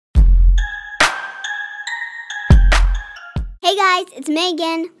Hey guys, it's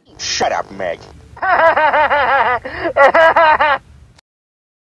Megan. Shut up, Meg.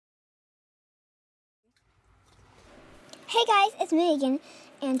 Hey guys, it's Megan,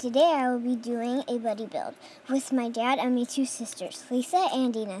 and today I will be doing a buddy build with my dad and my two sisters, Lisa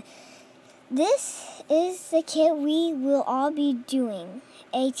and Dina. This is the kit we will all be doing,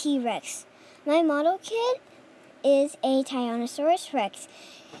 a T-Rex. My model kit is a Tyrannosaurus Rex.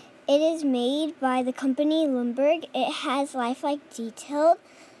 It is made by the company Lundberg. It has lifelike detail.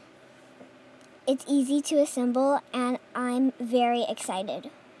 It's easy to assemble, and I'm very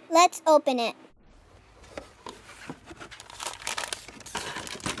excited. Let's open it.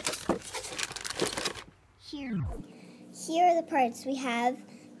 Here are the parts. We have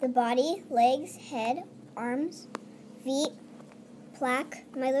the body, legs, head, arms, feet, plaque,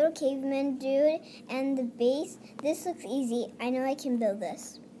 my little caveman dude, and the base. This looks easy. I know I can build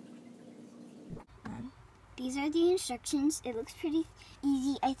this. These are the instructions. It looks pretty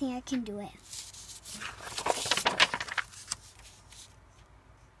easy. I think I can do it.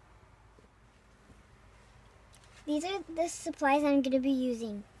 These are the supplies I'm going to be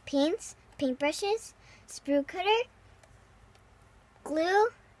using. Paints, paintbrushes, sprue cutter, glue,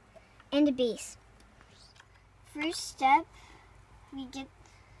 and a base. First step, we get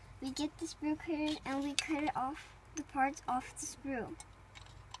the sprue cutter and we cut it off, the parts off the sprue.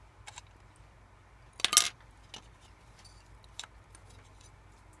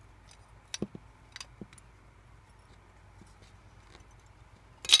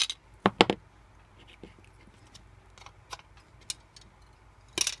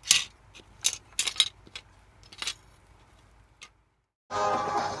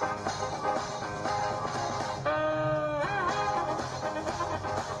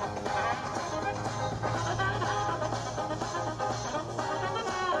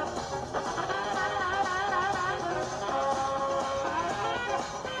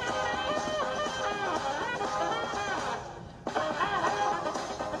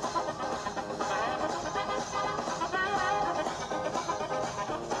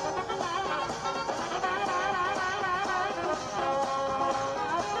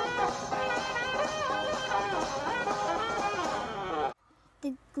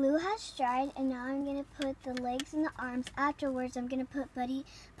 The glue has dried, and now I'm going to put the legs and the arms. Afterwards, I'm going to put putty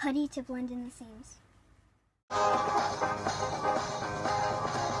to blend in the seams. I'm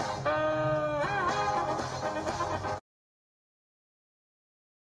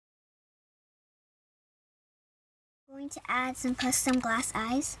going to add some custom glass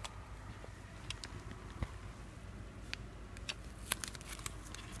eyes.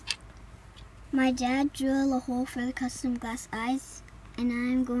 My dad drilled a hole for the custom glass eyes, and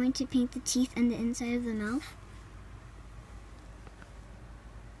I'm going to paint the teeth and the inside of the mouth.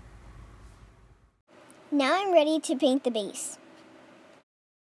 Now I'm ready to paint the base.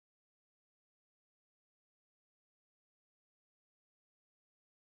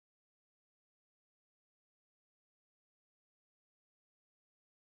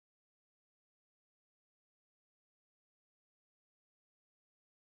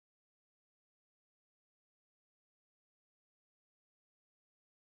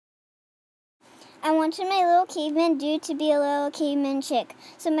 I wanted my little caveman dude to be a little caveman chick,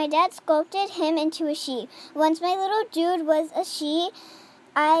 so my dad sculpted him into a she. Once my little dude was a she,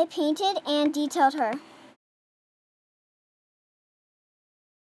 I painted and detailed her.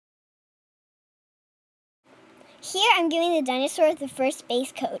 Here I'm giving the dinosaur the first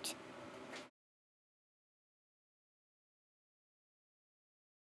base coat.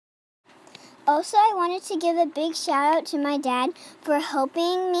 Also, I wanted to give a big shout out to my dad for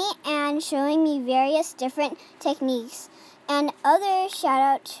helping me and showing me various different techniques. And other shout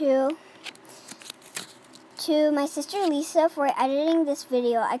out to my sister Lisa for editing this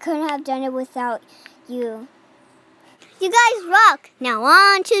video. I couldn't have done it without you. You guys rock! Now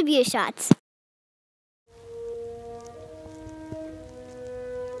on to the beauty shots.